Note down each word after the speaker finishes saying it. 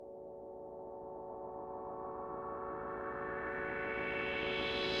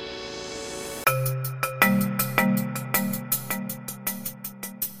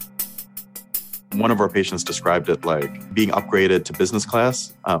One of our patients described it like being upgraded to business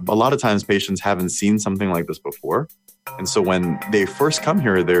class. A lot of times patients haven't seen something like this before. And so when they first come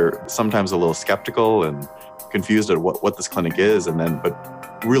here, they're sometimes a little skeptical and confused at what this clinic is.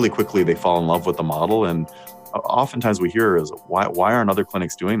 But really quickly, they fall in love with the model. And oftentimes we hear is, why aren't other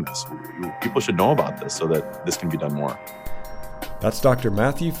clinics doing this? People should know about this so that this can be done more. That's Dr.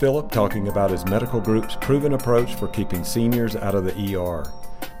 Matthew Phillip talking about his medical group's proven approach for keeping seniors out of the ER.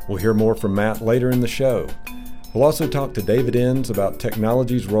 We'll hear more from Matt later in the show. We'll also talk to David Enns about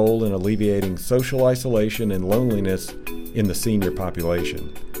technology's role in alleviating social isolation and loneliness in the senior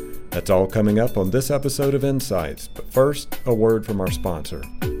population. That's all coming up on this episode of Insights. But first, a word from our sponsor.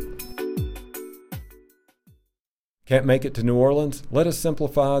 Can't make it to New Orleans? Let us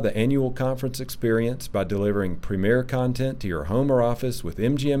simplify the annual conference experience by delivering premier content to your home or office with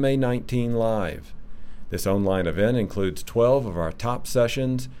MGMA 19 Live. This online event includes 12 of our top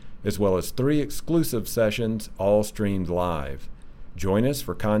sessions, as well as 3 exclusive sessions, all streamed live. Join us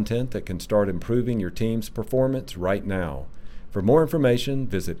for content that can start improving your team's performance right now. For more information,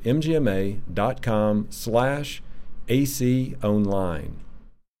 visit mgma.com/AConline.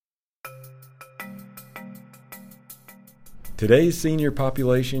 Today's senior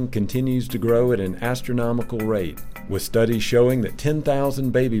population continues to grow at an astronomical rate, with studies showing that 10,000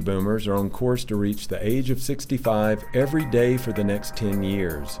 baby boomers are on course to reach the age of 65 every day for the next 10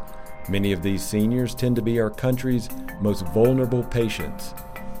 years. Many of these seniors tend to be our country's most vulnerable patients.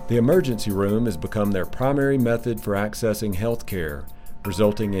 The emergency room has become their primary method for accessing health care,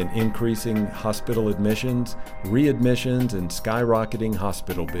 resulting in increasing hospital admissions, readmissions, and skyrocketing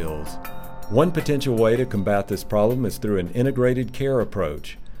hospital bills. One potential way to combat this problem is through an integrated care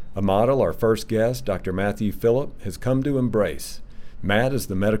approach, a model our first guest, Dr. Matthew Phillip, has come to embrace. Matt is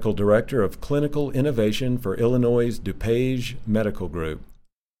the Medical Director of Clinical Innovation for Illinois' DuPage Medical Group.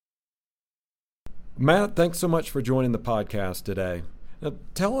 Matt, thanks so much for joining the podcast today. Now,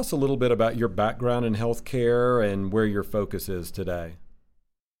 tell us a little bit about your background in healthcare and where your focus is today.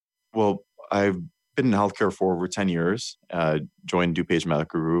 Well, I've been in healthcare for over 10 years, joined DuPage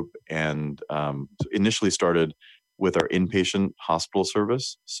Medical Group, and initially started with our inpatient hospital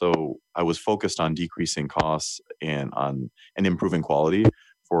service. So I was focused on decreasing costs and improving quality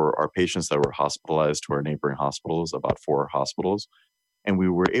for our patients that were hospitalized to our neighboring hospitals, about 4 hospitals. And we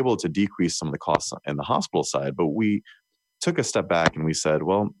were able to decrease some of the costs in the hospital side, but we took a step back and we said,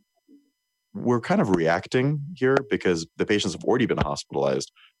 well, we're kind of reacting here because the patients have already been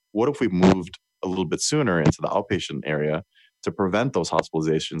hospitalized. What if we moved a little bit sooner into the outpatient area to prevent those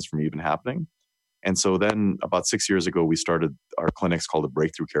hospitalizations from even happening? And so then about 6 years ago, we started our clinics called the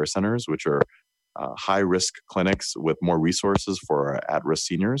Breakthrough Care Centers, which are high-risk clinics with more resources for our at-risk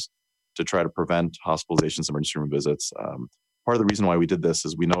seniors to try to prevent hospitalizations, emergency room visits. Part of the reason why we did this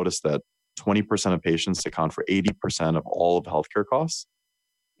is we noticed that 20% of patients account for 80% of all of healthcare costs.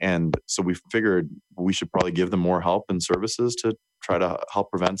 And so we figured we should probably give them more help and services to try to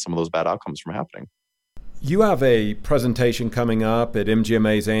help prevent some of those bad outcomes from happening. You have a presentation coming up at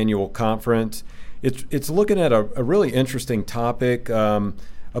MGMA's annual conference. It's looking at a really interesting topic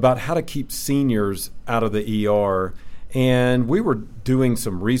about how to keep seniors out of the ER. And we were doing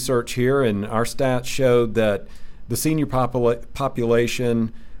some research here, and our stats showed that the senior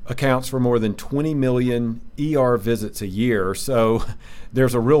population accounts for more than 20 million ER visits a year. So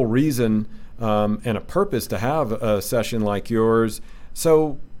there's a real reason and a purpose to have a session like yours.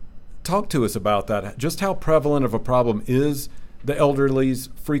 So talk to us about that. Just how prevalent of a problem is the elderly's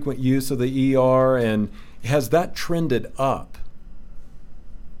frequent use of the ER, and has that trended up?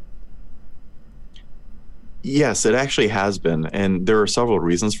 Yes, it actually has been. And there are several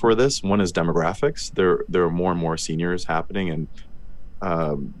reasons for this. One is demographics. There are more and more seniors happening, and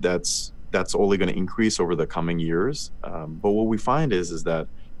that's only going to increase over the coming years. But what we find is that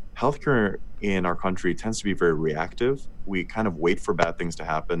healthcare in our country tends to be very reactive. We kind of wait for bad things to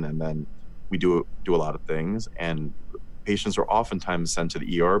happen, and then we do a lot of things. And patients are oftentimes sent to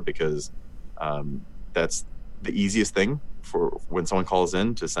the ER because that's the easiest thing for when someone calls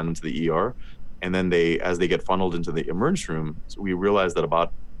in, to send them to the ER. And then as they get funneled into the emergency room, so we realize that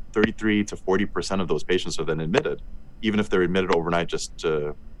about 33 to 40% of those patients are then admitted, even if they're admitted overnight just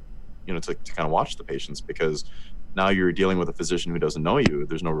to kind of watch the patients, because now you're dealing with a physician who doesn't know you.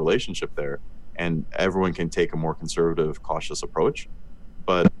 There's no relationship there, and everyone can take a more conservative, cautious approach.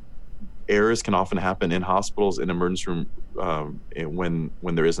 But errors can often happen in hospitals, in emergency room,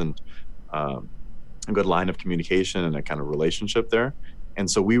 when there isn't a good line of communication and a kind of relationship there. And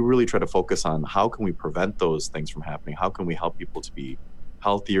so we really try to focus on how can we prevent those things from happening? How can we help people to be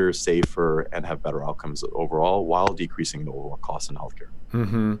healthier, safer, and have better outcomes overall while decreasing the overall cost in healthcare.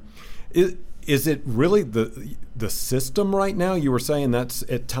 Mm-hmm. Is it really the system right now? You were saying that's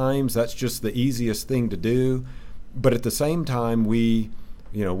at times that's just the easiest thing to do, but at the same time we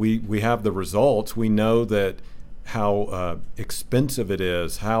have the results. We know that how expensive it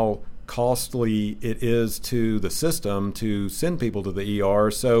is, how costly it is to the system to send people to the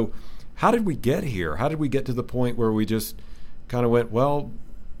ER. So how did we get here? How did we get to the point where we just kind of went, well,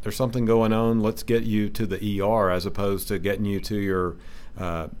 there's something going on, let's get you to the ER as opposed to getting you to your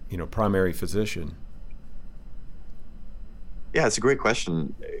primary physician? Yeah, it's a great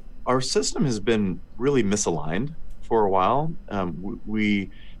question. Our system has been really misaligned for a while. We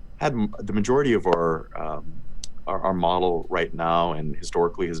had the majority of our model right now, and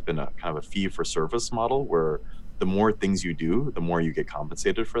historically has been a kind of a fee for service model, where the more things you do, the more you get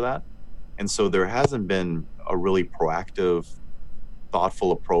compensated for that. And so there hasn't been a really proactive,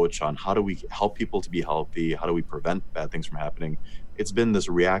 thoughtful approach on how do we help people to be healthy? How do we prevent bad things from happening? It's been this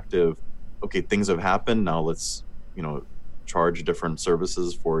reactive, okay, things have happened, now let's, charge different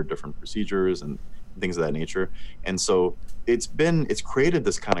services for different procedures and things of that nature. And so it's created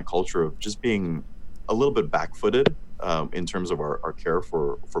this kind of culture of just being a little bit back-footed in terms of our care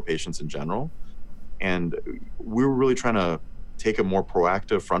for patients in general. And we're really trying to take a more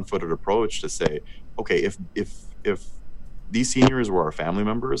proactive, front-footed approach to say, okay, if these seniors were our family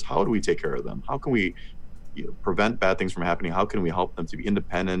members, how do we take care of them? How can we prevent bad things from happening? How can we help them to be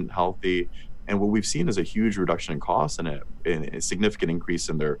independent, healthy? And what we've seen is a huge reduction in costs and a significant increase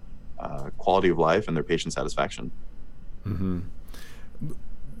in their quality of life and their patient satisfaction. Mm-hmm.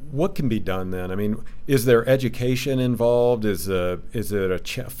 What can be done then? I mean, is there education involved? Is it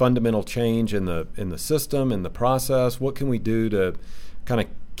a fundamental change in the system, in the process? What can we do to kind of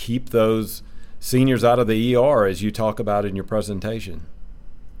keep those seniors out of the ER, as you talk about in your presentation?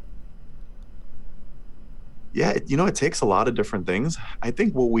 Yeah, it takes a lot of different things. I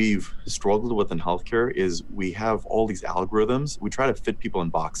think what we've struggled with in healthcare is we have all these algorithms. We try to fit people in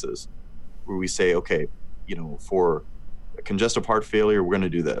boxes where we say, okay, for congestive heart failure, we're going to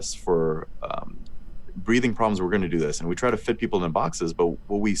do this. For breathing problems, we're going to do this. And we try to fit people in boxes. But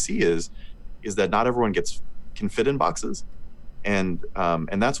what we see is that not everyone can fit in boxes. And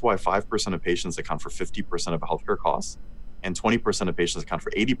that's why 5% of patients account for 50% of healthcare costs, and 20% of patients account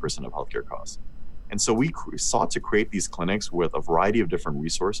for 80% of healthcare costs. And so we sought to create these clinics with a variety of different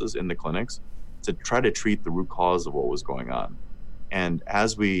resources in the clinics to try to treat the root cause of what was going on. And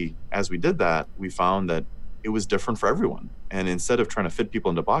as we did that, we found that it was different for everyone. And instead of trying to fit people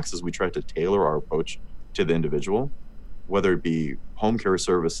into boxes, we tried to tailor our approach to the individual, whether it be home care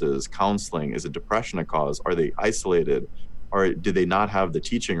services, counseling. Is it depression a cause? Are they isolated? Or do they not have the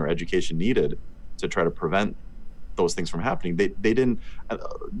teaching or education needed to try to prevent those things from happening? They didn't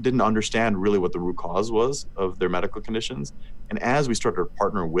understand really what the root cause was of their medical conditions. And as we started to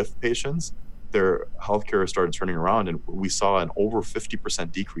partner with patients, their healthcare started turning around, and we saw an over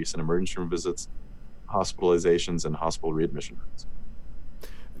 50% decrease in emergency room visits, hospitalizations, and hospital readmission rates.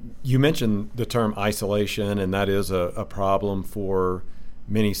 You mentioned the term isolation, and that is a problem for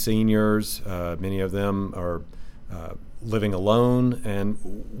many seniors. Many of them are living alone. And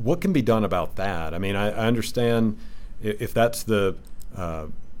what can be done about that? I mean, I understand if that's their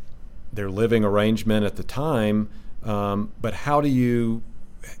living arrangement at the time, but how do you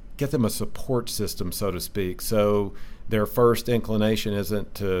get them a support system, so to speak, so their first inclination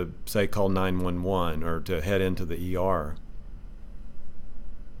isn't to, say, call 911 or to head into the ER?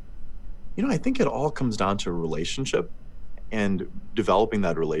 I think it all comes down to a relationship, and developing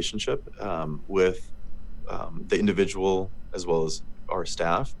that relationship with the individual as well as our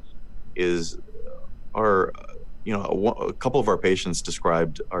staff. Is a couple of our patients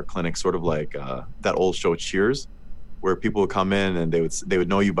described our clinic sort of like that old show Cheers, where people would come in and they would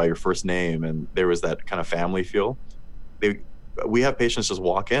know you by your first name, and there was that kind of family feel. We have patients just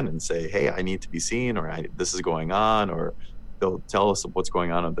walk in and say, hey, I need to be seen, or this is going on, or they'll tell us what's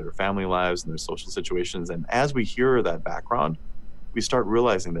going on in their family lives and their social situations. And as we hear that background, we start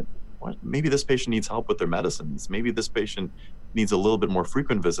realizing that maybe this patient needs help with their medicines. Maybe this patient needs a little bit more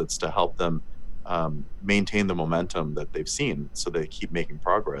frequent visits to help them maintain the momentum that they've seen, so they keep making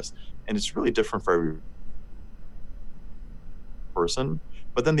progress. And it's really different for every person.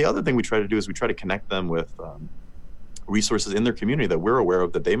 But then the other thing we try to do is we try to connect them with resources in their community that we're aware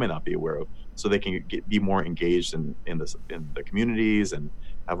of that they may not be aware of, so they can be more engaged in the communities and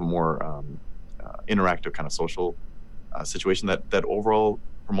have a more interactive kind of social situation that overall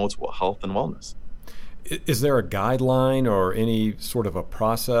promotes health and wellness. Is there a guideline or any sort of a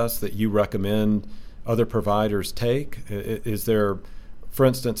process that you recommend other providers take? Is there for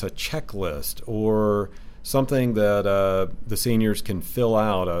instance, a checklist or something that the seniors can fill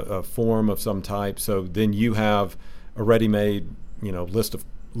out, a form of some type, so then you have a ready-made,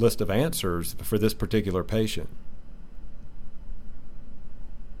 list of answers for this particular patient?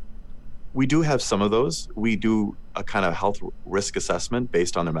 We do have some of those. We do a kind of health risk assessment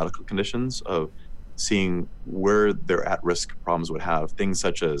based on their medical conditions of seeing where their at-risk problems would have things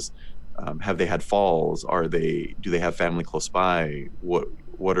such as have they had falls? Do they have family close by? What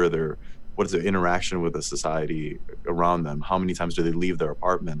is their interaction with the society around them? How many times do they leave their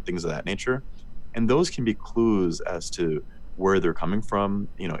apartment? Things of that nature. And those can be clues as to where they're coming from.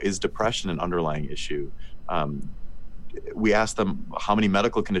 Is depression an underlying issue? We ask them how many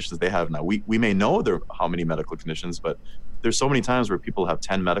medical conditions they have. Now, we may know how many medical conditions, but there's so many times where people have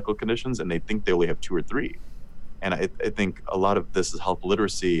 10 medical conditions and they think they only have 2 or 3. And I think a lot of this is health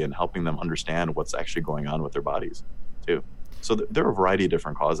literacy and helping them understand what's actually going on with their bodies, too. So there are a variety of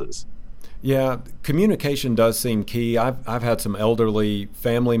different causes. Yeah, communication does seem key. I've had some elderly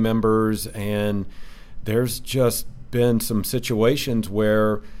family members, and there's just been some situations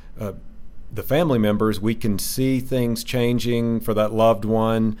where the family members, we can see things changing for that loved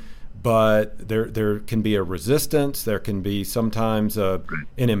one, but there can be a resistance. There can be sometimes an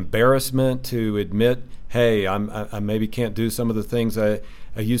embarrassment to admit, hey, I maybe can't do some of the things I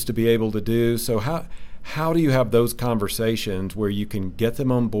used to be able to do. So how do you have those conversations where you can get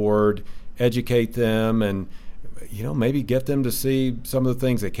them on board, educate them, and maybe get them to see some of the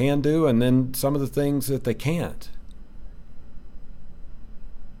things they can do and then some of the things that they can't?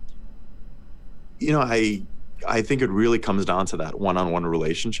 I think it really comes down to that one-on-one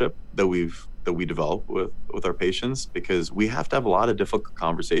relationship that we develop with our patients, because we have to have a lot of difficult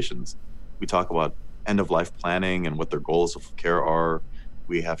conversations. We talk about end-of-life planning and what their goals of care are.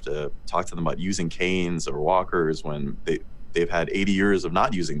 We have to talk to them about using canes or walkers when they've had 80 years of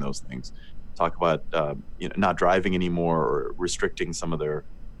not using those things. Talk about not driving anymore or restricting some of their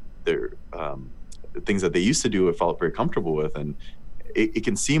things that they used to do and felt very comfortable with. And it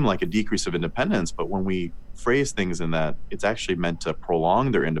can seem like a decrease of independence, but when we phrase things in that, it's actually meant to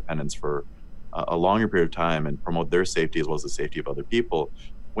prolong their independence for a longer period of time and promote their safety as well as the safety of other people.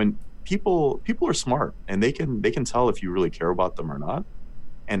 When people are smart and they can tell if you really care about them or not.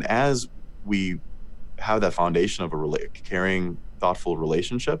 And as we have that foundation of a caring, thoughtful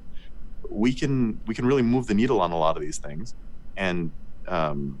relationship, we can really move the needle on a lot of these things and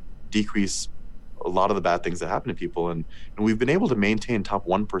decrease a lot of the bad things that happen to people. And we've been able to maintain top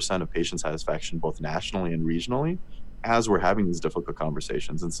 1% of patient satisfaction, both nationally and regionally, as we're having these difficult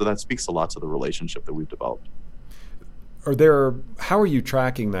conversations. And so that speaks a lot to the relationship that we've developed. How are you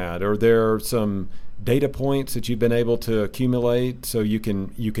tracking that? Are there some data points that you've been able to accumulate so you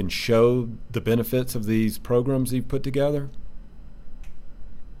can show the benefits of these programs you've put together?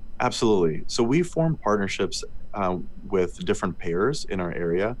 Absolutely. So we formed partnerships with different payers in our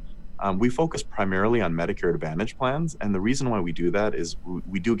area. We focus primarily on Medicare Advantage plans, and the reason why we do that is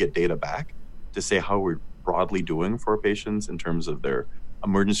we do get data back to say how we're broadly doing for our patients in terms of their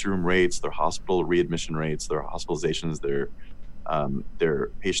emergency room rates, their hospital readmission rates, their hospitalizations, their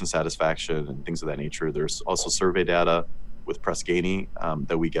patient satisfaction, and things of that nature. There's also survey data with Press Ganey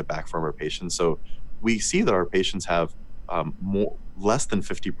that we get back from our patients. So we see that our patients have less than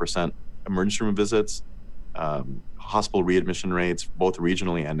 50% emergency room visits, hospital readmission rates, both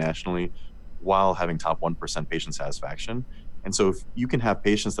regionally and nationally, while having top 1% patient satisfaction. And so if you can have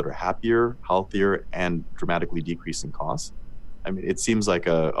patients that are happier, healthier, and dramatically decreasing costs, I mean, it seems like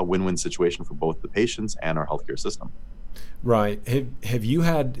a win-win situation for both the patients and our healthcare system. Right. Have you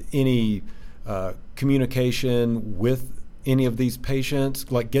had any communication with any of these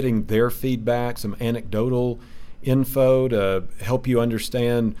patients, like getting their feedback, some anecdotal info to help you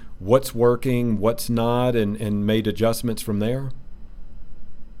understand what's working, what's not, and made adjustments from there?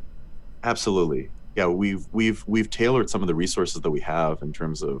 Absolutely. Yeah, we've tailored some of the resources that we have in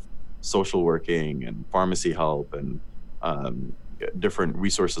terms of social working and pharmacy help and different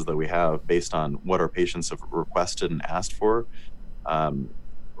resources that we have based on what our patients have requested and asked for.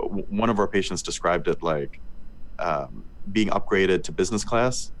 One of our patients described it like being upgraded to business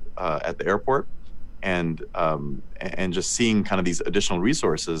class at the airport, and just seeing kind of these additional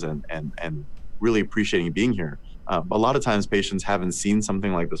resources and really appreciating being here. A lot of times patients haven't seen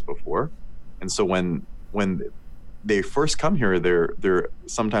something like this before, and so when they first come here, they're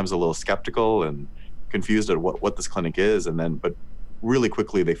sometimes a little skeptical and confused at what this clinic is, but really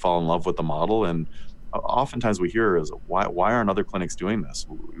quickly they fall in love with the model. And oftentimes we hear is why aren't other clinics doing this?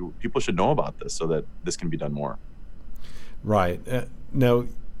 People should know about this so that this can be done more. Right. Now,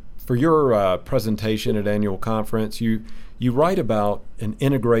 For your presentation at annual conference, you write about an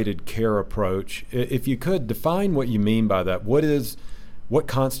integrated care approach. If you could define what you mean by that, what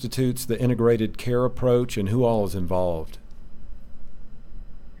constitutes the integrated care approach and who all is involved?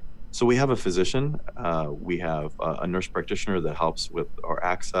 So we have a physician, we have a nurse practitioner that helps with our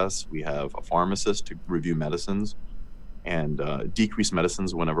access, we have a pharmacist to review medicines and decrease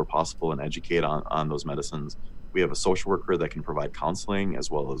medicines whenever possible and educate on those medicines. We have a social worker that can provide counseling as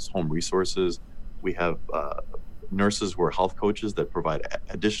well as home resources. We have nurses who are health coaches that provide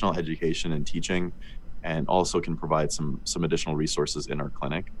additional education and teaching and also can provide some additional resources in our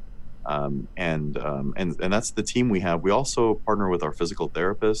clinic. And that's the team we have. We also partner with our physical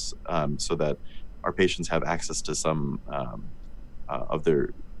therapists so that our patients have access to some of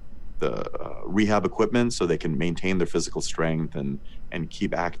the rehab equipment so they can maintain their physical strength and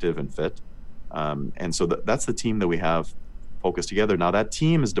keep active and fit. And so that's the team that we have focused together. Now that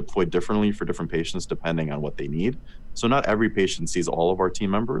team is deployed differently for different patients depending on what they need. So not every patient sees all of our team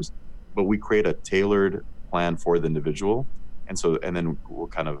members, but we create a tailored plan for the individual. And then we'll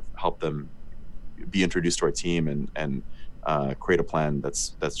kind of help them be introduced to our team and create a plan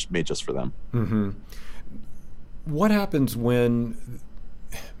that's made just for them. Mm-hmm. What happens when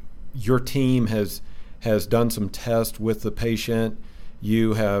your team has done some tests with the patient?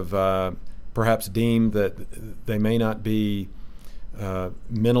 You have perhaps deemed that they may not be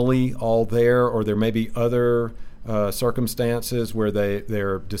mentally all there, or there may be other circumstances where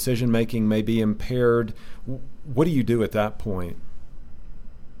their decision making may be impaired. What do you do at that point?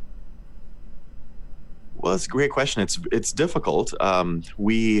 Well, that's a great question. It's difficult.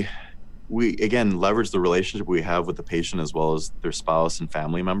 We again leverage the relationship we have with the patient as well as their spouse and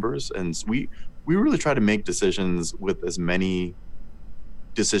family members, and we really try to make decisions with as many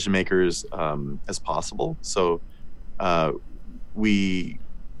decision makers as possible. So we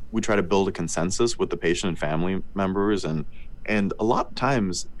try to build a consensus with the patient and family members, and a lot of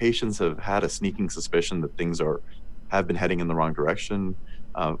times patients have had a sneaking suspicion that things have been heading in the wrong direction,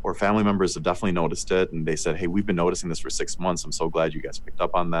 or family members have definitely noticed it, and they said, "Hey, we've been noticing this for 6 months. I'm so glad you guys picked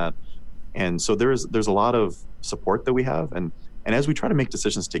up on that." And so there's a lot of support that we have, and as we try to make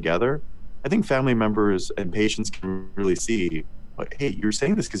decisions together, I think family members and patients can really see, like, hey, you're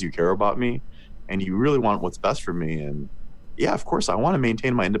saying this because you care about me, and you really want what's best for me, and yeah, of course, I want to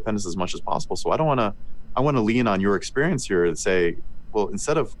maintain my independence as much as possible. So I want to lean on your experience here and say, well,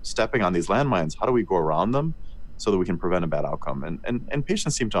 instead of stepping on these landmines, how do we go around them so that we can prevent a bad outcome? And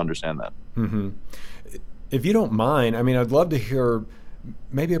patients seem to understand that. Mm-hmm. If you don't mind, I mean, I'd love to hear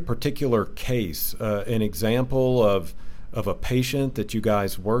maybe a particular case, an example of a patient that you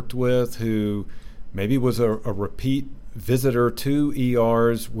guys worked with who maybe was a repeat visitor to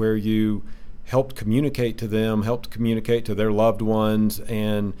ERs, where you helped communicate to them, helped communicate to their loved ones,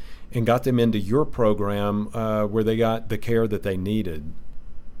 and got them into your program where they got the care that they needed.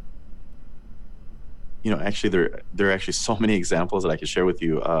 Actually, there are actually so many examples that I could share with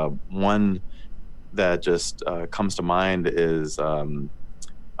you. One that just comes to mind is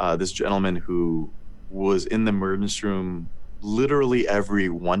this gentleman who was in the emergency room literally every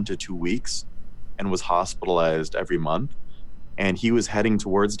 1 to 2 weeks and was hospitalized every month. And he was heading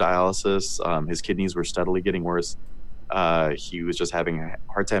towards dialysis. His kidneys were steadily getting worse. He was just having a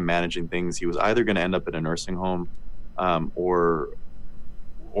hard time managing things. He was either going to end up in a nursing home or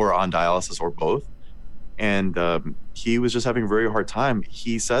on dialysis, or both. And he was just having a very hard time.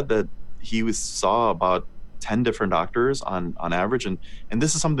 He said that he saw about 10 different doctors on average. And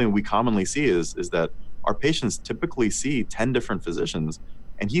this is something we commonly see is that our patients typically see 10 different physicians.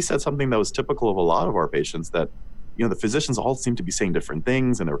 And he said something that was typical of a lot of our patients, that the physicians all seem to be saying different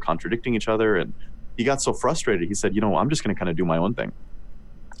things and they were contradicting each other. And he got so frustrated, he said, I'm just going to kind of do my own thing.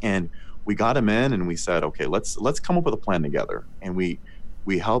 And we got him in and we said, okay, let's come up with a plan together. And we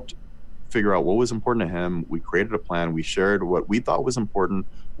helped figure out what was important to him. We created a plan. We shared what we thought was important.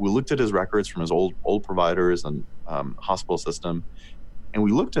 We looked at his records from his old providers and hospital system. And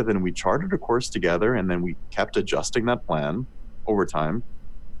we looked at it and we charted a course together. And then we kept adjusting that plan over time.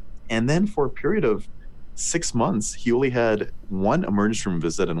 And then for a period of 6 months, he only had 1 emergency room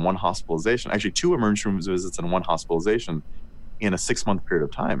visit and 1 hospitalization, actually 2 emergency room visits and 1 hospitalization in a 6-month period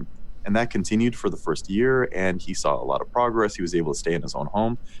of time. And that continued for the first year, and he saw a lot of progress. He was able to stay in his own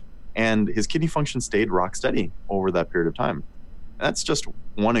home, and his kidney function stayed rock steady over that period of time. And that's just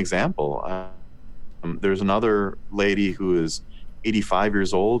one example. There's another lady who is 85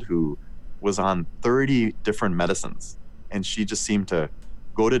 years old who was on 30 different medicines, and she just seemed to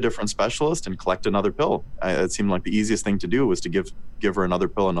go to a different specialist and collect another pill. It seemed like the easiest thing to do was to give her another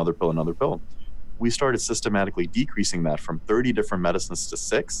pill, another pill, another pill. We started systematically decreasing that from 30 different medicines to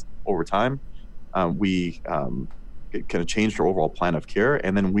 6, over time. We it kind of changed our overall plan of care,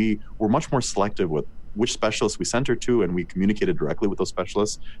 and then we were much more selective with which specialists we sent her to, and we communicated directly with those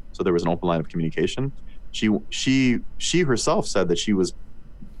specialists, so there was an open line of communication. She herself said that she was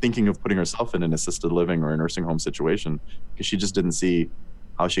thinking of putting herself in an assisted living or a nursing home situation because she just didn't see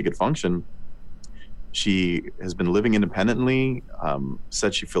how she could function. She has been living independently,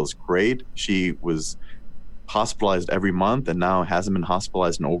 said she feels great. She was hospitalized every month and now hasn't been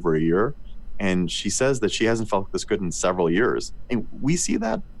hospitalized in over a year. And she says that she hasn't felt this good in several years. And we see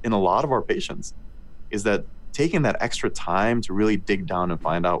that in a lot of our patients, is that taking that extra time to really dig down and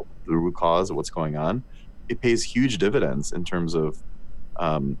find out the root cause of what's going on, it pays huge dividends in terms of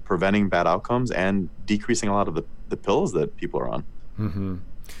preventing bad outcomes and decreasing a lot of the pills that people are on.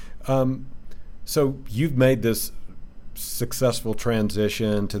 Mm-hmm. So you've made this successful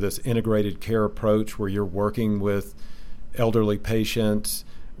transition to this integrated care approach where you're working with elderly patients.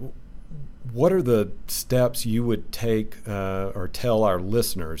 What are the steps you would take or tell our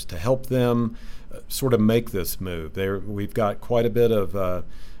listeners to help them sort of make this move? We've got quite a bit of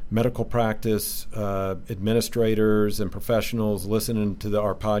medical practice administrators and professionals listening to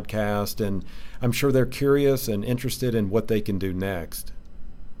our podcast, and I'm sure they're curious and interested in what they can do next.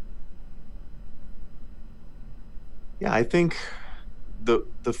 Yeah, I think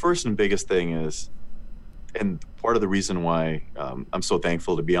the first and biggest thing is, and part of the reason why I'm so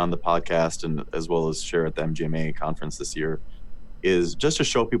thankful to be on the podcast and as well as share at the MGMA conference this year, is just to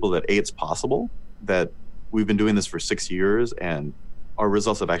show people that it's possible, that we've been doing this for 6 years and our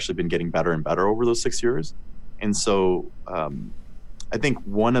results have actually been getting better and better over those 6 years. And so I think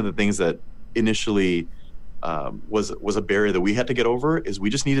one of the things that initially was a barrier that we had to get over is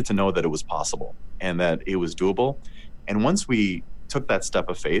we just needed to know that it was possible and that it was doable. And once we took that step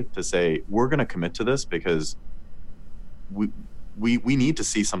of faith to say, we're going to commit to this because we need to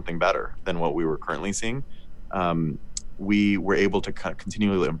see something better than what we were currently seeing, we were able to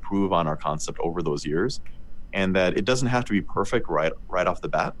continually improve on our concept over those years. And that it doesn't have to be perfect right off the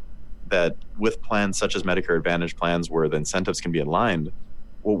bat, that with plans such as Medicare Advantage plans where the incentives can be aligned,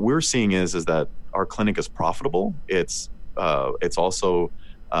 what we're seeing is that our clinic is profitable. It's also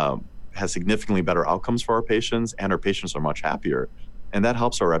has significantly better outcomes for our patients, and our patients are much happier. And that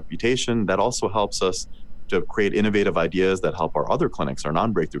helps our reputation. That also helps us to create innovative ideas that help our other clinics, our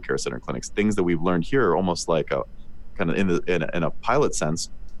non-breakthrough care center clinics, things that we've learned here, almost like a kind of in a pilot sense.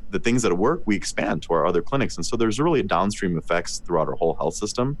 The things that work, we expand to our other clinics. And so there's really downstream effects throughout our whole health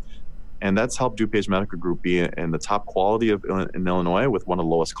system. And that's helped DuPage Medical Group be in the top quality in Illinois with one of the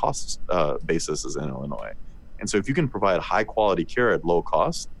lowest cost bases in Illinois. And so if you can provide high quality care at low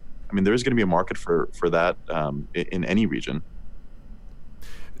cost, I mean, there's going to be a market for that in any region.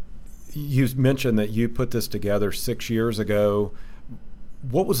 You mentioned that you put this together 6 years ago.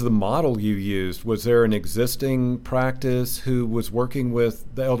 What was the model you used? Was there an existing practice who was working with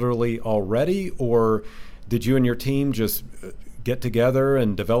the elderly already, or did you and your team just get together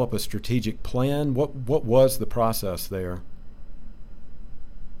and develop a strategic plan? What was the process there?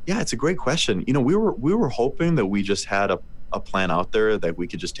 Yeah, it's a great question. You know, we were hoping that we just had a plan out there that we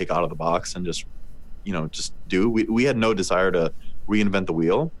could just take out of the box and just do. We had no desire to reinvent the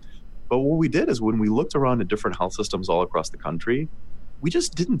wheel. But what we did is when we looked around at different health systems all across the country, we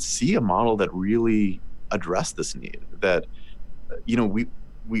just didn't see a model that really addressed this need. That, we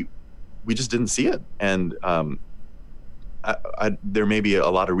just didn't see it. And there may be a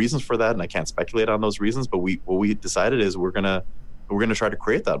lot of reasons for that, and I can't speculate on those reasons. But what we decided is we're gonna try to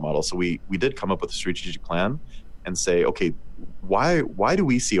create that model. So we did come up with a strategic plan and say, okay, why do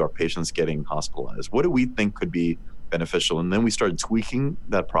we see our patients getting hospitalized? What do we think could be beneficial? And then we started tweaking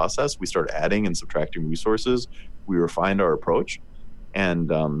that process. We started adding and subtracting resources. We refined our approach. And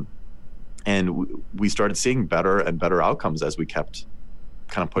we started seeing better and better outcomes as we kept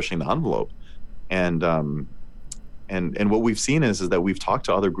kind of pushing the envelope. And what we've seen is that we've talked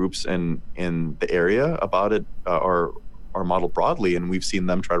to other groups in the area about it, our model broadly, and we've seen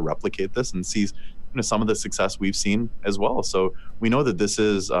them try to replicate this and see some of the success we've seen as well. So we know that this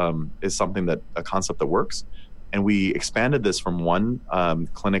is something that a concept that works. And we expanded this from one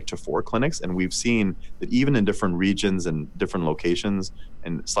clinic to 4 clinics. And we've seen that even in different regions and different locations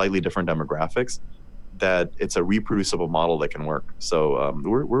and slightly different demographics, that it's a reproducible model that can work. So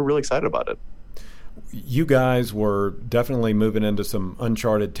we're really excited about it. You guys were definitely moving into some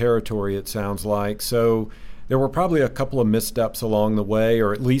uncharted territory, it sounds like. So there were probably a couple of missteps along the way,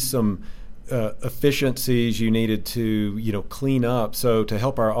 or at least some efficiencies you needed to clean up. So to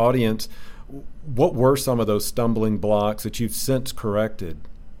help our audience, what were some of those stumbling blocks that you've since corrected?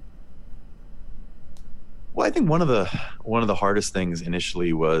 Well, I think one of the hardest things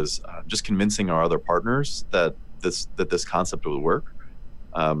initially was just convincing our other partners that this concept would work.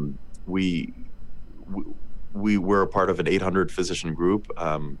 Um, we, w- we were a part of an 800 physician group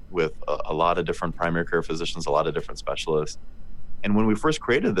with a lot of different primary care physicians, a lot of different specialists. And when we first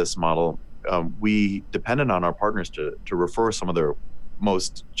created this model, we depended on our partners to refer some of their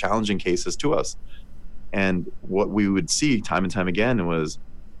most challenging cases to us. And what we would see time and time again was,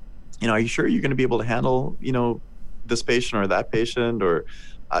 are you sure you're going to be able to handle, this patient or that patient, or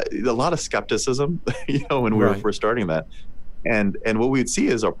a lot of skepticism, when we were Right. first starting that. And what we'd see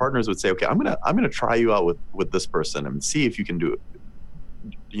is our partners would say, okay, I'm gonna try you out with this person and see if you can do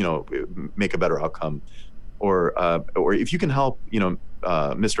it, make a better outcome, or if you can help,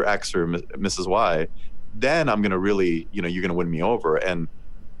 Mr. X or Mrs. Y, then I'm gonna really, you're gonna win me over. And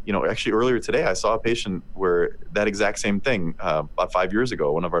actually earlier today, I saw a patient where that exact same thing about 5 years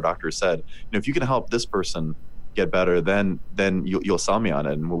ago. One of our doctors said, if you can help this person get better, then you'll sell me on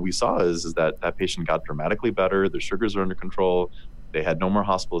it. And what we saw is that patient got dramatically better. Their sugars are under control. They had no more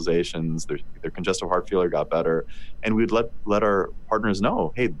hospitalizations. Their congestive heart failure got better. And we'd let our partners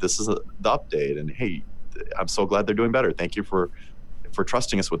know, hey, this is the update, and hey, I'm so glad they're doing better. Thank you for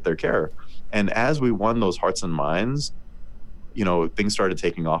trusting us with their care. And as we won those hearts and minds, things started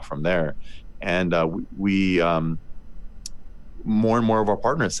taking off from there. And we more and more of our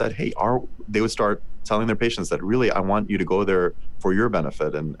partners said, hey, they would start telling their patients that really, I want you to go there for your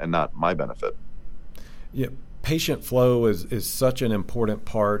benefit and not my benefit. Yeah, patient flow is such an important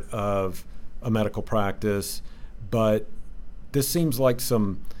part of a medical practice, but this seems like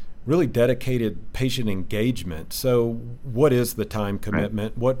some really dedicated patient engagement. So what is the time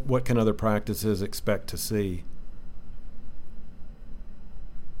commitment? Right. What can other practices expect to see?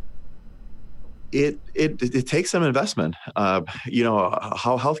 It takes some investment. How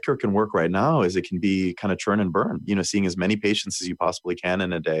healthcare can work right now is it can be kind of churn and burn, seeing as many patients as you possibly can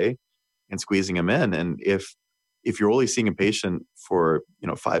in a day and squeezing them in. And if you're only seeing a patient for,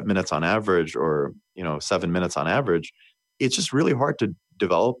 5 minutes on average, or, 7 minutes on average, it's just really hard to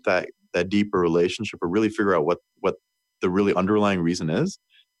develop that deeper relationship or really figure out what the really underlying reason is.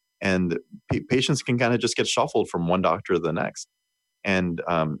 And patients can kind of just get shuffled from one doctor to the next. And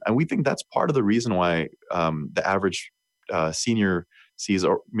we think that's part of the reason why the average senior sees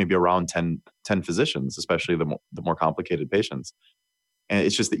maybe around 10 physicians, especially the more complicated patients. And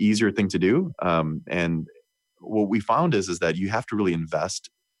it's just the easier thing to do. And what we found is that you have to really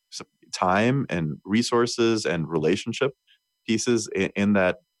invest some time and resources and relationship pieces in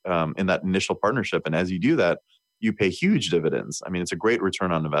that initial partnership. And as you do that, you pay huge dividends. I mean, it's a great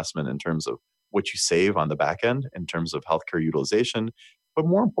return on investment in terms of what you save on the back end, in terms of healthcare utilization, but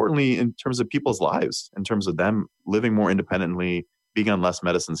more importantly, in terms of people's lives, in terms of them living more independently, being on less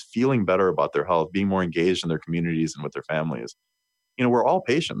medicines, feeling better about their health, being more engaged in their communities and with their families. We're all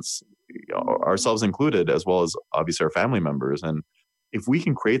patients, ourselves included, as well as obviously our family members. And if we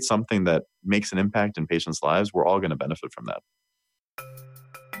can create something that makes an impact in patients' lives, we're all going to benefit from that.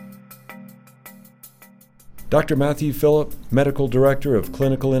 Dr. Matthew Phillip, Medical Director of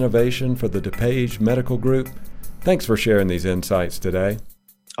Clinical Innovation for the DuPage Medical Group, thanks for sharing these insights today.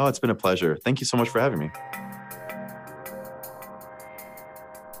 Oh, it's been a pleasure. Thank you so much for having me.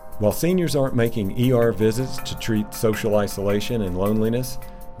 While seniors aren't making ER visits to treat social isolation and loneliness,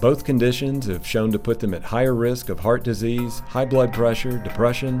 both conditions have shown to put them at higher risk of heart disease, high blood pressure,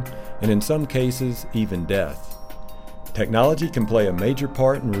 depression, and in some cases, even death. Technology can play a major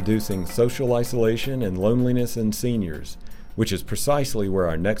part in reducing social isolation and loneliness in seniors, which is precisely where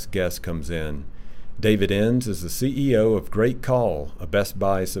our next guest comes in. David Enns is the CEO of Great Call, a Best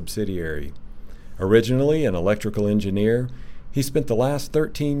Buy subsidiary. Originally an electrical engineer, he spent the last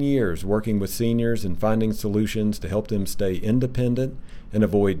 13 years working with seniors and finding solutions to help them stay independent and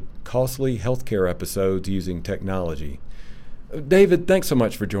avoid costly healthcare episodes using technology. David, thanks so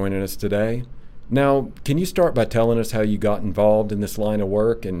much for joining us today. Now, can you start by telling us how you got involved in this line of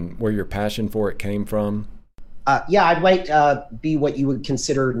work and where your passion for it came from? I might be what you would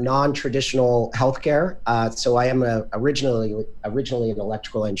consider non-traditional healthcare. So I am originally an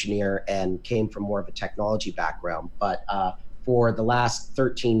electrical engineer and came from more of a technology background. But for the last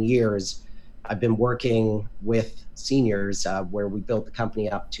 13 years, I've been working with seniors where we built the company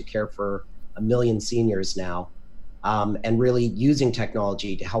up to care for 1 million seniors now. And really using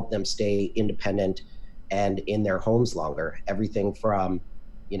technology to help them stay independent and in their homes longer. Everything from,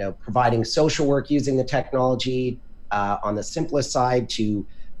 providing social work using the technology on the simplest side to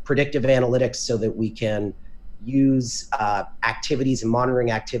predictive analytics so that we can use activities and monitoring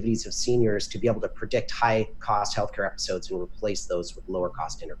activities of seniors to be able to predict high-cost healthcare episodes and replace those with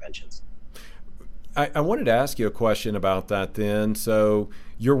lower-cost interventions. I wanted to ask you a question about that then. So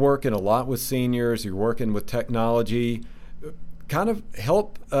you're working a lot with seniors, you're working with technology. Kind of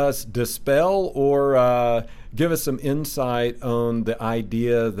help us dispel or give us some insight on the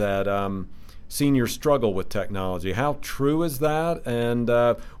idea that seniors struggle with technology. How true is that? And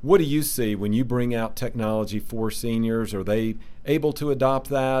what do you see when you bring out technology for seniors? Are they able to adopt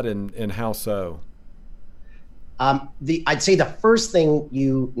that, and how so? I'd say the first thing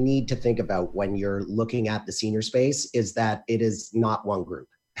you need to think about when you're looking at the senior space is that it is not one group.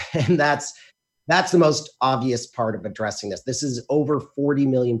 And that's the most obvious part of addressing this. This is over 40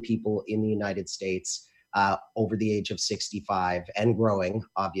 million people in the United States over the age of 65 and growing,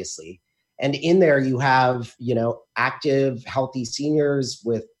 obviously. And in there you have, active, healthy seniors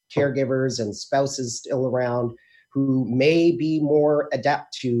with caregivers and spouses still around who may be more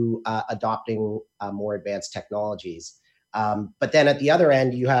adept to adopting more advanced technologies. But then at the other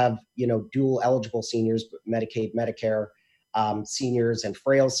end, you have, dual eligible seniors, Medicaid, Medicare seniors and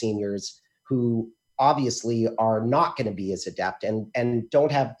frail seniors who obviously are not going to be as adept and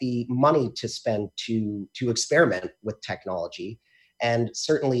don't have the money to spend to experiment with technology, and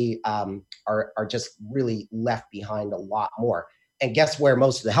certainly are just really left behind a lot more. And guess where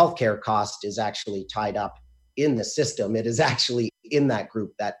most of the healthcare cost is actually tied up in the system? It is actually in that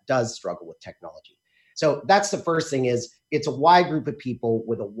group that does struggle with technology. So that's the first thing, is it's a wide group of people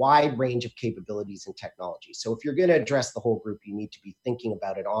with a wide range of capabilities and technology. So if you're going to address the whole group, you need to be thinking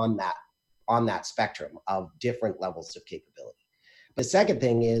about it on that spectrum of different levels of capability. The second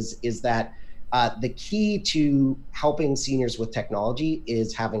thing is that the key to helping seniors with technology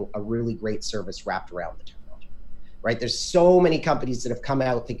is having a really great service wrapped around the technology, right? There's so many companies that have come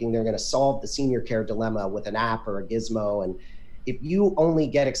out thinking they're going to solve the senior care dilemma with an app or a gizmo. And if you only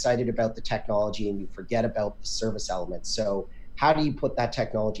get excited about the technology and you forget about the service elements, so how do you put that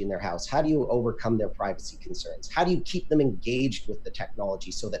technology in their house? How do you overcome their privacy concerns? How do you keep them engaged with the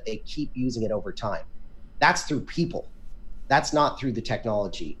technology so that they keep using it over time? That's through people. That's not through the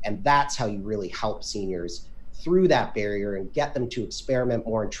technology. And that's how you really help seniors through that barrier and get them to experiment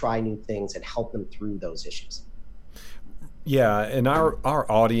more and try new things and help them through those issues. Yeah, and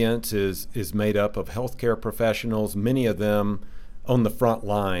our audience is made up of healthcare professionals, many of them on the front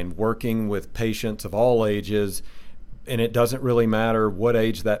line, working with patients of all ages. And it doesn't really matter what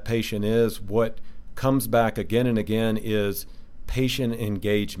age that patient is. What comes back again and again is patient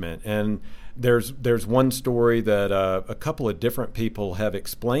engagement. And there's one story that a couple of different people have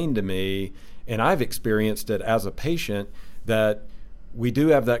explained to me, and I've experienced it as a patient, that we do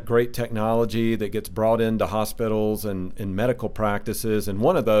have that great technology that gets brought into hospitals and medical practices, and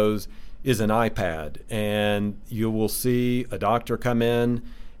one of those is an iPad. And you will see a doctor come in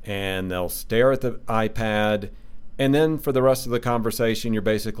and they'll stare at the iPad, and then for the rest of the conversation, you're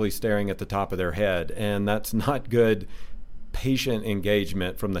basically staring at the top of their head. And that's not good patient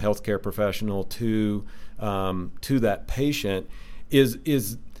engagement from the healthcare professional to that patient.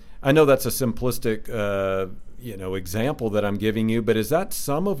 Is I know that's a simplistic example that I'm giving you, but is that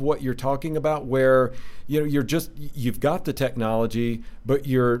some of what you're talking about, where you've got the technology, but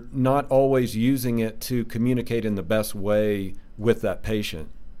you're not always using it to communicate in the best way with that patient?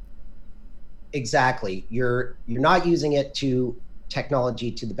 Exactly. You're not using it to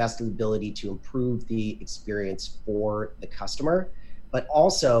technology to the best of the ability to improve the experience for the customer, but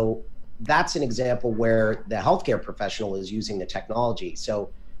also that's an example where the healthcare professional is using the technology. So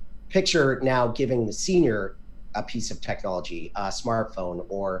picture now giving the senior a piece of technology, a smartphone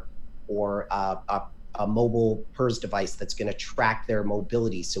or a mobile PERS device that's going to track their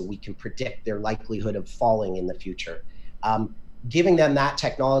mobility so we can predict their likelihood of falling in the future. Giving them that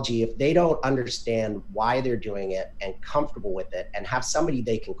technology, if they don't understand why they're doing it and comfortable with it, and have somebody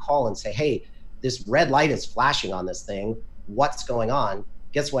they can call and say, hey, this red light is flashing on this thing, what's going on?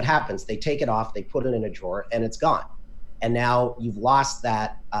 Guess what happens? They take it off, they put it in a drawer, and it's gone. And now you've lost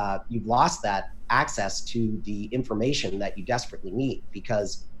that access to the information that you desperately need,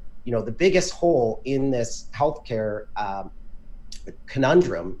 because the biggest hole in this healthcare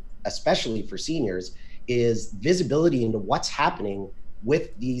conundrum, especially for seniors, is visibility into what's happening with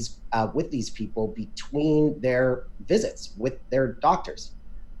these people between their visits with their doctors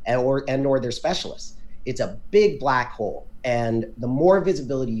or their specialists. It's a big black hole, and the more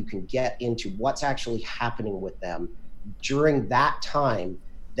visibility you can get into what's actually happening with them during that time,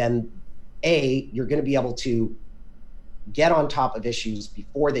 then you're going to be able to get on top of issues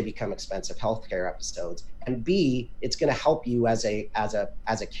before they become expensive healthcare episodes, and B, it's going to help you as a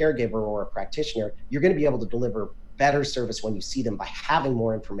caregiver or a practitioner. You're going to be able to deliver better service when you see them by having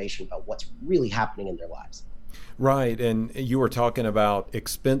more information about what's really happening in their lives. Right, and you were talking about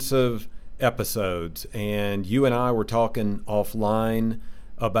expensive episodes, and you and I were talking offline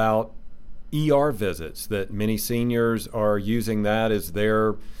about ER visits, that many seniors are using that as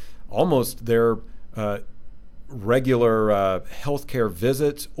their regular healthcare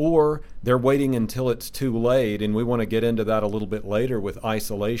visits, or they're waiting until it's too late. And we want to get into that a little bit later with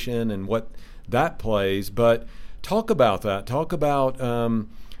isolation and what that plays. But talk about that. Talk about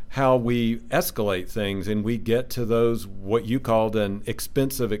how we escalate things and we get to those, what you called an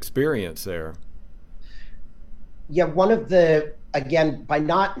expensive experience there. Yeah, again, by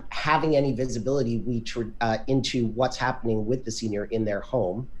not having any visibility into what's happening with the senior in their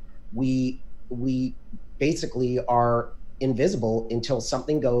home, we basically are invisible until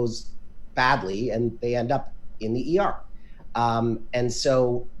something goes badly and they end up in the ER. And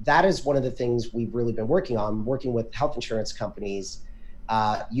so that is one of the things we've really been working on, working with health insurance companies,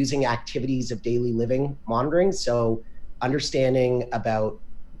 using activities of daily living monitoring. So understanding about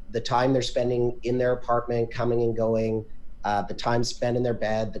the time they're spending in their apartment, coming and going, the time spent in their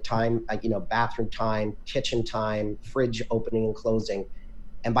bed, the time, bathroom time, kitchen time, fridge opening and closing.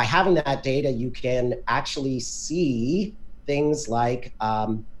 And by having that data, you can actually see things like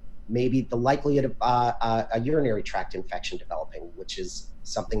maybe the likelihood of a urinary tract infection developing, which is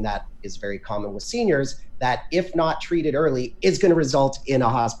something that is very common with seniors, that if not treated early is going to result in a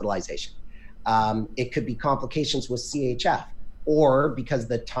hospitalization. It could be complications with CHF, or because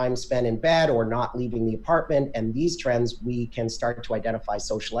the time spent in bed or not leaving the apartment. And these trends, we can start to identify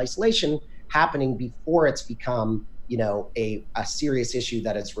social isolation happening before it's become a serious issue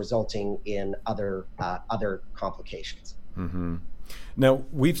that is resulting in other complications. Mm-hmm. Now,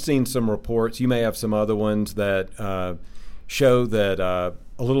 we've seen some reports, you may have some other ones, that show that a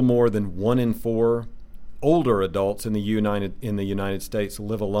little more than 1 in 4 older adults in the United States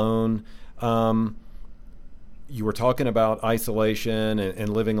live alone. You were talking about isolation and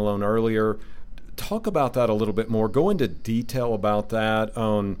living alone earlier. Talk about that a little bit more. Go into detail about that,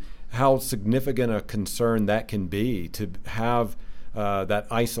 on how significant a concern that can be to have that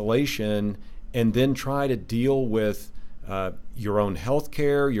isolation and then try to deal with your own health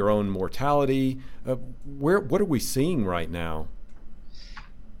care, your own mortality. What are we seeing right now?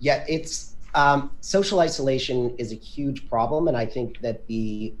 Yeah, it's social isolation is a huge problem. And I think that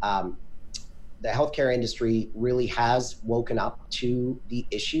the healthcare industry really has woken up to the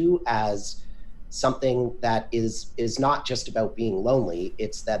issue as something that is not just about being lonely.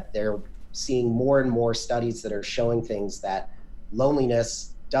 It's that they're seeing more and more studies that are showing things that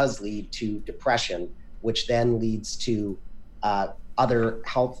loneliness does lead to depression, which then leads to other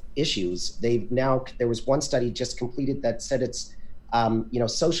health issues. There was one study just completed that said it's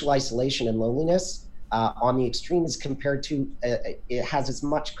social isolation and loneliness on the extreme is compared to it has as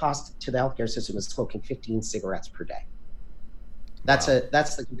much cost to the healthcare system as smoking 15 cigarettes per day. That's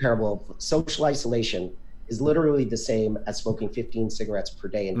the comparable. Social isolation is literally the same as smoking 15 cigarettes per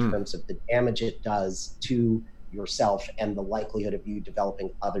day in terms of the damage it does to yourself and the likelihood of you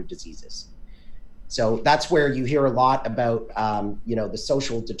developing other diseases. So that's where you hear a lot about the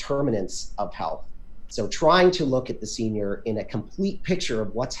social determinants of health. So trying to look at the senior in a complete picture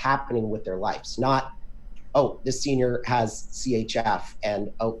of what's happening with their lives, not, oh, this senior has CHF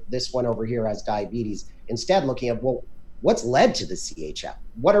and, oh, this one over here has diabetes. Instead, looking at, well, what's led to the CHF?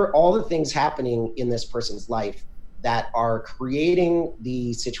 What are all the things happening in this person's life that are creating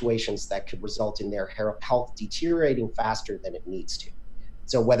the situations that could result in their health deteriorating faster than it needs to?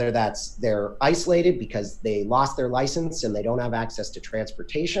 So whether that's they're isolated because they lost their license and they don't have access to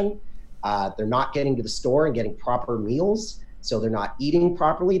transportation, they're not getting to the store and getting proper meals, so they're not eating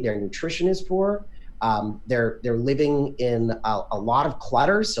properly, their nutrition is poor, they're living in a lot of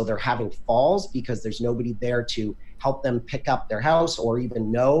clutter, so they're having falls because there's nobody there to help them pick up their house, or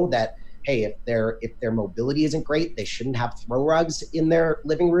even know that, hey, if their mobility isn't great, they shouldn't have throw rugs in their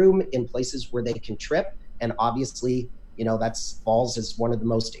living room in places where they can trip. And obviously, falls is one of the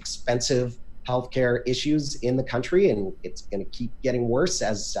most expensive healthcare issues in the country, and it's going to keep getting worse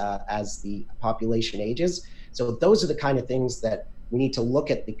as the population ages. So those are the kind of things that we need to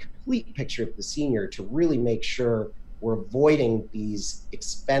look at the complete picture of the senior to really make sure we're avoiding these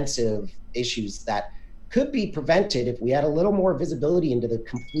expensive issues that could be prevented if we had a little more visibility into the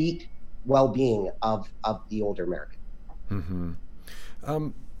complete well-being of the older American. Mm-hmm.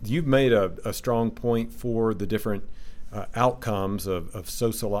 You've made a strong point for the different outcomes of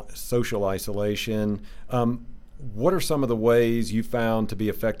social isolation. What are some of the ways you found to be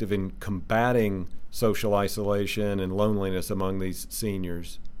effective in combating social isolation and loneliness among these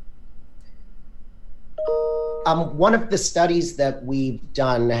seniors? One of the studies that we've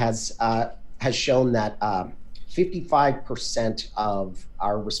done has shown that 55% of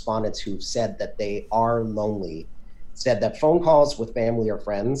our respondents who've said that they are lonely said that phone calls with family or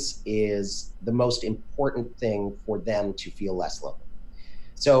friends is the most important thing for them to feel less lonely.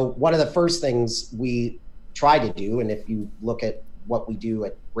 So one of the first things we try to do, and if you look at what we do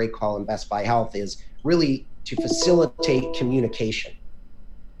at GreatCall and Best Buy Health, is really to facilitate communication.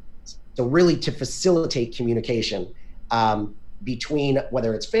 So really to facilitate communication between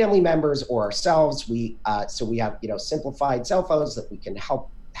whether it's family members or ourselves. So we have simplified cell phones that we can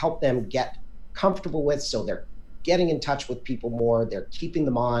help them get comfortable with, so they're getting in touch with people more, they're keeping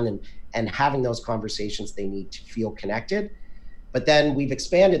them on and having those conversations they need to feel connected. But then we've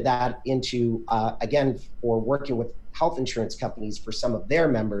expanded that into, again, for working with health insurance companies for some of their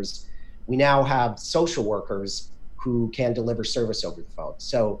members, we now have social workers who can deliver service over the phone.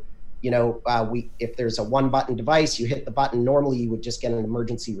 So, if there's a one-button device, you hit the button, normally you would just get an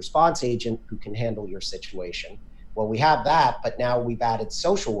emergency response agent who can handle your situation. Well, we have that, but now we've added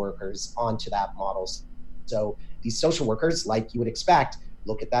social workers onto that model. So these social workers, like you would expect,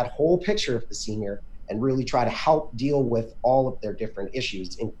 look at that whole picture of the senior and really try to help deal with all of their different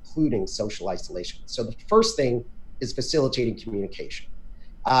issues, including social isolation. So the first thing is facilitating communication.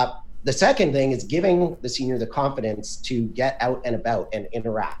 The second thing is giving the senior the confidence to get out and about and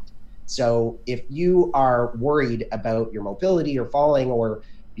interact. So if you are worried about your mobility or falling, or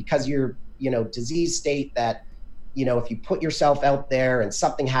because you're, disease state that, if you put yourself out there and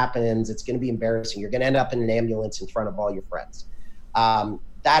something happens, it's going to be embarrassing. You're going to end up in an ambulance in front of all your friends.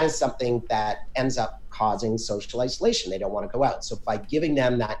 That is something that ends up causing social isolation. They don't want to go out. So by giving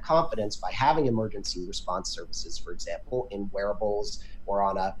them that confidence, by having emergency response services, for example, in wearables or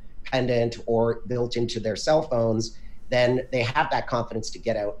on a pendant or built into their cell phones, then they have that confidence to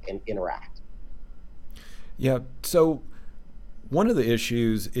get out and interact. Yeah. So one of the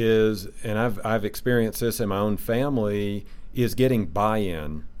issues is, and I've experienced this in my own family, is getting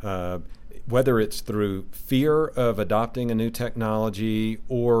buy-in, whether it's through fear of adopting a new technology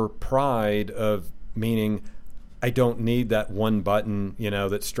or pride of meaning I don't need that one button,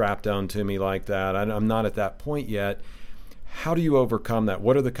 that's strapped onto me like that. I'm not at that point yet. How do you overcome that?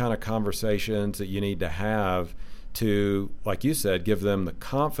 What are the kind of conversations that you need to have to, like you said, give them the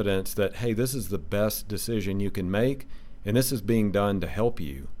confidence that, hey, this is the best decision you can make, and this is being done to help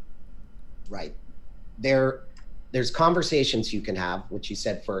you? Right. There's conversations you can have, which you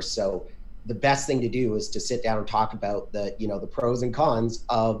said first. So the best thing to do is to sit down and talk about the pros and cons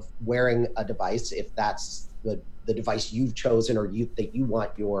of wearing a device, if that's the device you've chosen or that you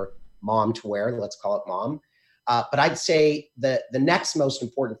want your mom to wear. Let's call it mom. But I'd say the next most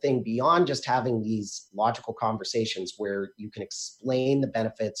important thing, beyond just having these logical conversations where you can explain the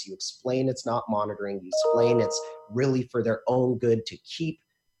benefits, you explain it's not monitoring, you explain it's really for their own good to keep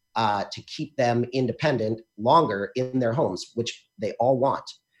them independent longer in their homes, which they all want.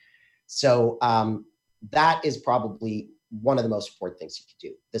 So that is probably one of the most important things you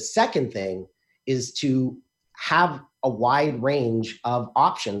can do. The second thing is to have a wide range of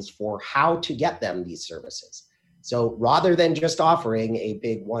options for how to get them these services. So rather than just offering a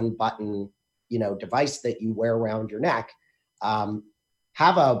big one button, device that you wear around your neck,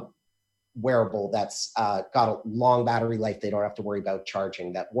 have a wearable that's got a long battery life. They don't have to worry about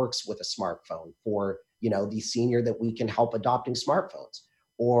charging, that works with a smartphone for, the senior that we can help adopting smartphones,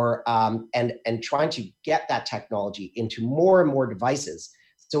 or, and trying to get that technology into more and more devices.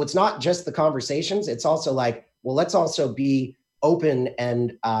 So it's not just the conversations. It's also like, well, let's also be open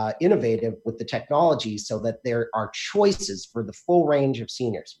and innovative with the technology so that there are choices for the full range of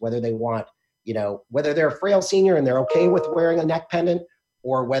seniors, whether they want, whether they're a frail senior and they're okay with wearing a neck pendant,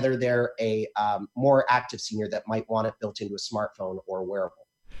 or whether they're a more active senior that might want it built into a smartphone or wearable.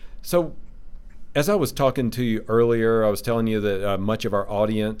 So as I was talking to you earlier, I was telling you that much of our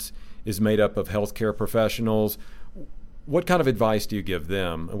audience is made up of healthcare professionals. What kind of advice do you give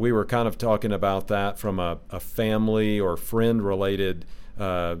them? We were kind of talking about that from a family or friend-related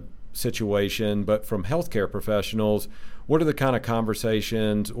situation, but from healthcare professionals, what are the kind of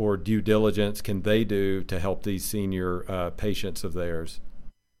conversations or due diligence can they do to help these senior patients of theirs?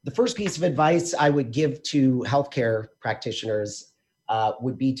 The first piece of advice I would give to healthcare practitioners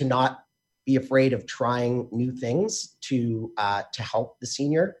would be to not be afraid of trying new things to help the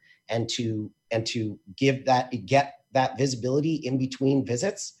senior and to get that visibility in between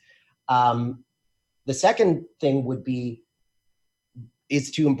visits. The second thing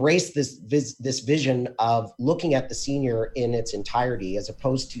is to embrace this vision of looking at the senior in its entirety, as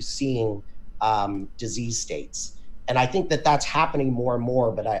opposed to seeing disease states. And I think that that's happening more and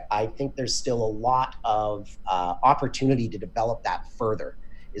more, but I think there's still a lot of opportunity to develop that further,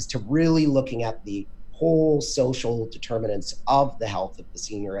 is to really looking at the whole social determinants of the health of the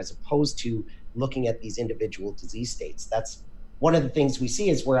senior, as opposed to looking at these individual disease states. That's one of the things we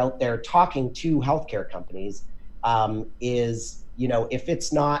see as we're out there talking to healthcare companies, is, if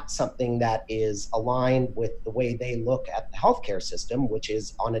it's not something that is aligned with the way they look at the healthcare system, which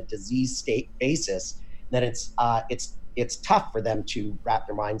is on a disease state basis, then it's tough for them to wrap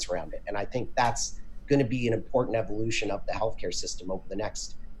their minds around it. And I think that's going to be an important evolution of the healthcare system over the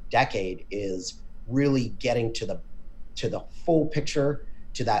next decade, is really getting to the full picture,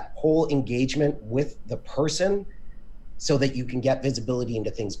 to that whole engagement with the person, so that you can get visibility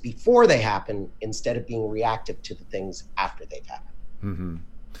into things before they happen instead of being reactive to the things after they've happened. Mm-hmm.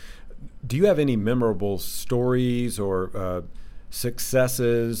 Do you have any memorable stories or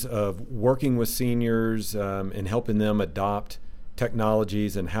successes of working with seniors and helping them adopt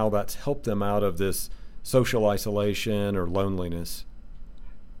technologies, and how that's helped them out of this social isolation or loneliness?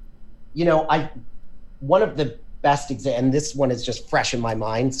 One of the best example, and this one is just fresh in my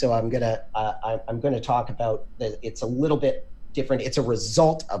mind, so I'm gonna talk about it's a little bit different. It's a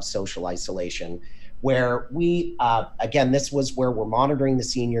result of social isolation, where we again, this was where we're monitoring the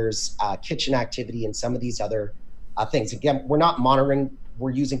seniors' kitchen activity and some of these other things. Again, we're not monitoring,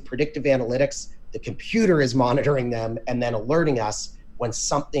 we're using predictive analytics. The computer is monitoring them and then alerting us when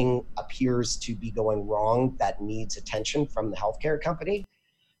something appears to be going wrong that needs attention from the healthcare company.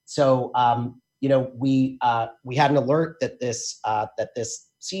 So we had an alert that this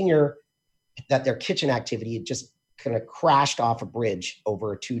senior, that their kitchen activity had just kind of crashed off a bridge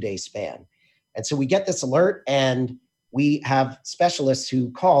over a 2-day span. And so we get this alert, and we have specialists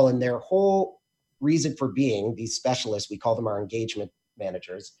who call, and their whole reason for being, these specialists, we call them our engagement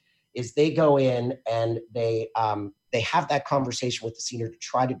managers, is they go in and they have that conversation with the senior to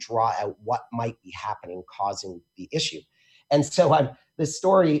try to draw out what might be happening causing the issue. And so this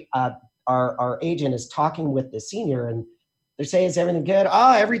story, our agent is talking with the senior, and they're saying, is everything good?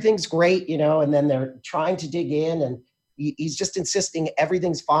 Oh, everything's great, and then they're trying to dig in, and he's just insisting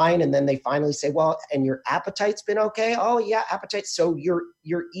everything's fine. And then they finally say, well, and your appetite's been okay? Oh yeah, appetite. So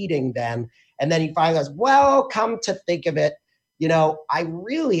you're eating then. And then he finally goes, well, come to think of it, I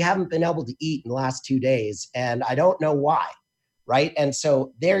really haven't been able to eat in the last 2 days, and I don't know why. Right. And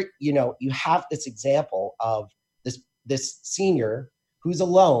so there, you have this example of this senior who's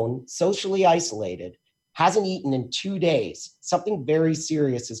alone, socially isolated, hasn't eaten in 2 days. Something very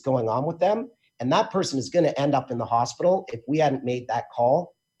serious is going on with them. And that person is going to end up in the hospital if we hadn't made that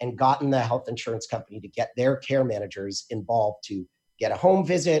call and gotten the health insurance company to get their care managers involved to get a home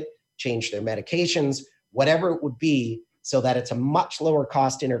visit, change their medications, whatever it would be, so that it's a much lower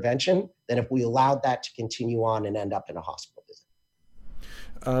cost intervention than if we allowed that to continue on and end up in a hospital visit.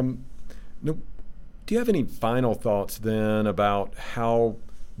 Do you have any final thoughts then about how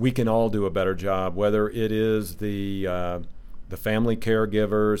we can all do a better job, whether it is the family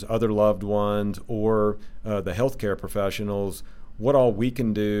caregivers, other loved ones, or the healthcare professionals, what all we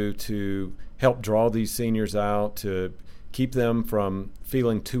can do to help draw these seniors out, to keep them from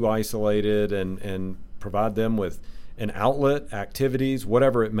feeling too isolated, and provide them with an outlet, activities,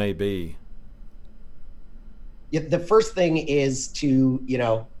 whatever it may be? Yeah, the first thing is to,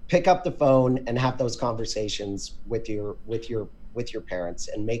 pick up the phone and have those conversations with your parents,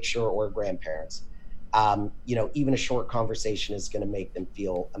 and make sure, or grandparents. Even a short conversation is going to make them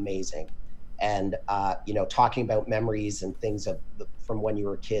feel amazing. And, talking about memories and things from when you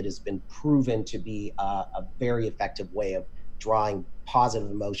were a kid has been proven to be a very effective way of drawing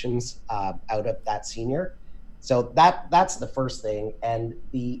positive emotions out of that senior. So that's the first thing. And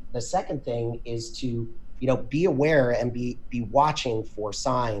the second thing is to, be aware and be watching for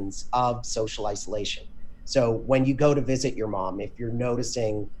signs of social isolation. So when you go to visit your mom, if you're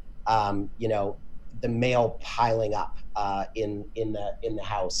noticing, the mail piling up in the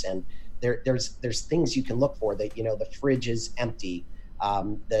house, and there's things you can look for, that the fridge is empty,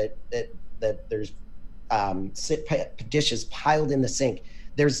 that there's dishes piled in the sink.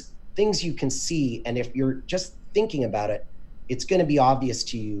 There's things you can see, and if you're just thinking about it, it's going to be obvious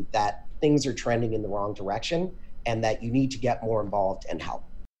to you that things are trending in the wrong direction, and that you need to get more involved and help.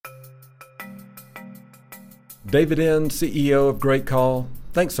 David Enns, CEO of GreatCall,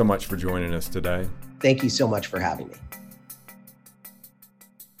 thanks so much for joining us today. Thank you so much for having me.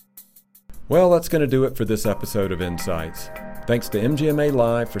 Well, that's going to do it for this episode of Insights. Thanks to MGMA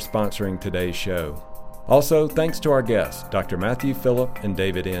Live for sponsoring today's show. Also, thanks to our guests, Dr. Matthew Phillip and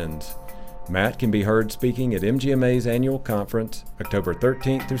David Enns. Matt can be heard speaking at MGMA's annual conference, October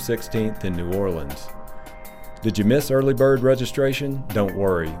 13th through 16th in New Orleans. Did you miss early bird registration? Don't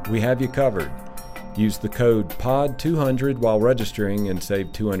worry, we have you covered. Use the code POD200 while registering and save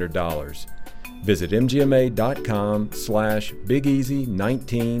 $200. Visit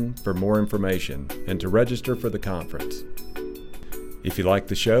mgma.com/BigEasy19 for more information and to register for the conference. If you like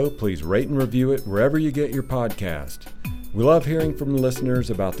the show, please rate and review it wherever you get your podcast. We love hearing from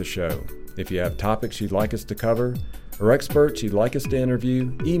listeners about the show. If you have topics you'd like us to cover or experts you'd like us to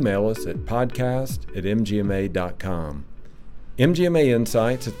interview, email us at podcast@mgma.com. MGMA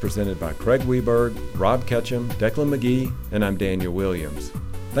Insights is presented by Craig Weberg, Rob Ketchum, Declan McGee, and I'm Daniel Williams.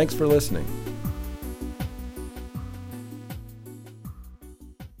 Thanks for listening.